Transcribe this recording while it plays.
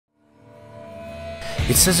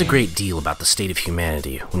It says a great deal about the state of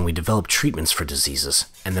humanity when we develop treatments for diseases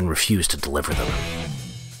and then refuse to deliver them.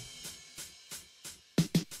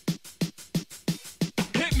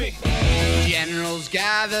 Hit me. Generals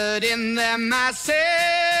gathered in their masses.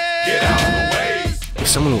 Get out of the way. If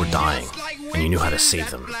someone were dying and you knew how to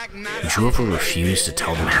save them, would you ever refuse to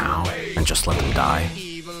tell them how and just let them die?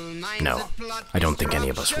 No, I don't think any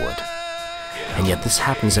of us would. And yet this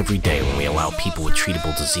happens every day when we allow people with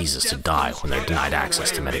treatable diseases to die when they're denied access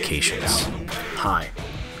to medications. Hi,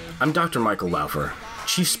 I'm Dr. Michael Laufer,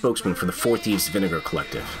 Chief Spokesman for the Thieves Vinegar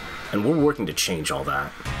Collective, and we're working to change all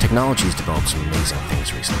that. Technology has developed some amazing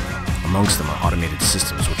things recently. Amongst them are automated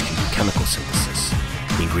systems which can do chemical synthesis.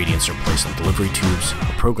 The ingredients are placed on delivery tubes,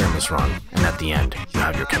 a program is run, and at the end, you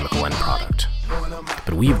have your chemical end product.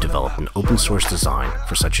 But we have developed an open-source design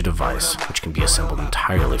for such a device which can be assembled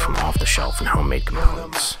entirely from off-the-shelf and homemade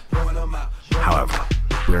components. However,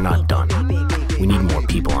 we are not done. We need more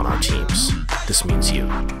people on our teams. This means you.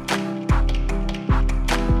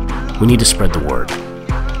 We need to spread the word.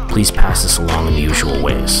 Please pass this along in the usual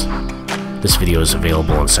ways. This video is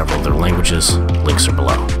available in several other languages. Links are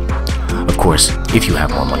below. Of course, if you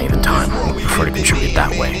have more money than time and would prefer to contribute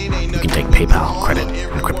that way, you can take PayPal, credit,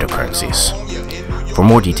 and cryptocurrencies. For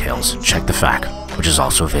more details, check the FAQ, which is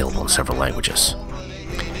also available in several languages.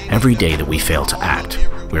 Every day that we fail to act,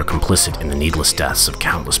 we are complicit in the needless deaths of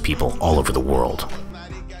countless people all over the world.